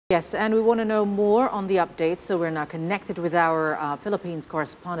Yes, and we want to know more on the updates, so we're now connected with our Philippines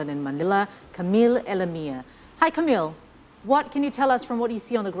correspondent in Manila, Camille Elamia. Hi, Camille. What can you tell us from what you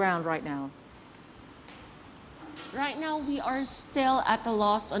see on the ground right now? Right now, we are still at a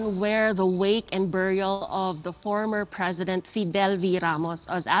loss on where the wake and burial of the former President Fidel V. Ramos,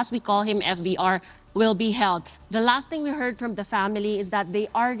 as we call him FVR, will be held. The last thing we heard from the family is that they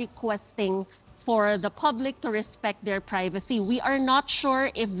are requesting for the public to respect their privacy. We are not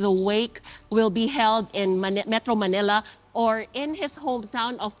sure if the wake will be held in Metro Manila or in his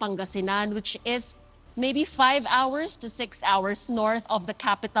hometown of Pangasinan, which is maybe 5 hours to 6 hours north of the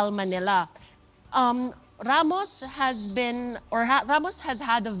capital, Manila. Ramos has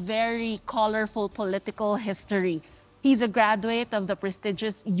had a very colorful political history. He's a graduate of the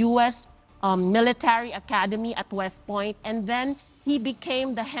prestigious U.S. Military Academy at West Point, and then he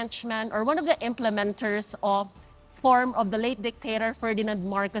became the henchman or one of the implementers of the late dictator Ferdinand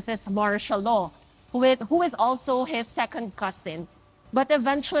Marcos's martial law, who is also his second cousin. But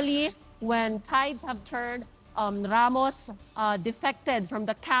eventually, when tides have turned, Ramos defected from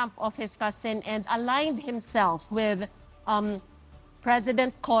the camp of his cousin and aligned himself with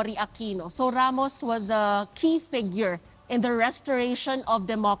President Cory Aquino. So Ramos was a key figure in the restoration of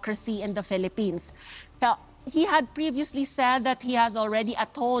democracy in the Philippines. Now, he had previously said that he has already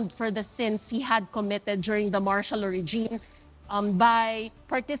atoned for the sins he had committed during the martial law regime by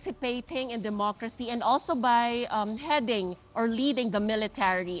participating in democracy and also by heading or leading the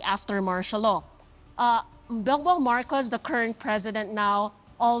military after martial law. Bongbong Marcos, the current president now,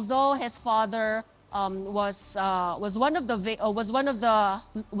 although his father was one of those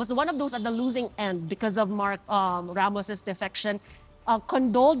at the losing end because of Ramos's defection,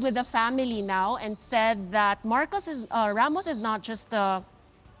 condoled with the family now and said that Ramos is not just a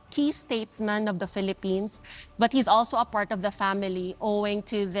key statesman of the Philippines, but he's also a part of the family owing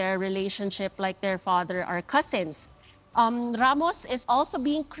to their relationship like their father are cousins. Ramos is also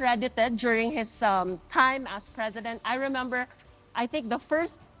being credited during his time as president. I remember, I think the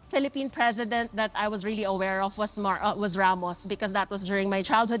first Philippine president that I was really aware of was Ramos, because that was during my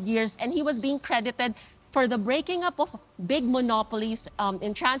childhood years, and he was being credited for the breaking up of big monopolies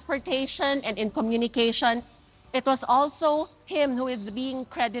in transportation and in communication. It was also him who is being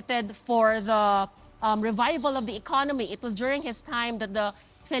credited for the revival of the economy. It was during his time that the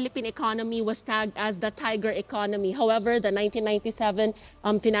Philippine economy was tagged as the tiger economy. However, the 1997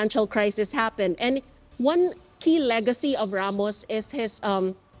 financial crisis happened. And one key legacy of Ramos is his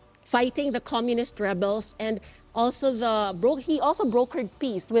fighting the communist rebels, and also he also brokered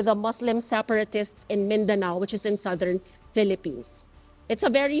peace with the Muslim separatists in Mindanao, which is in southern Philippines. It's a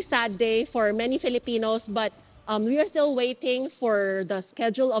very sad day for many Filipinos, but we are still waiting for the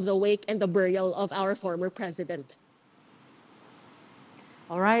schedule of the wake and the burial of our former president.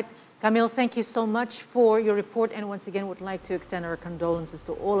 All right. Camille, thank you so much for your report, and once again would like to extend our condolences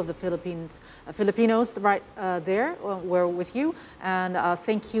to all of the Filipinos right there. We're with you, and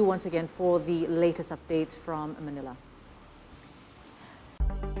thank you once again for the latest updates from Manila.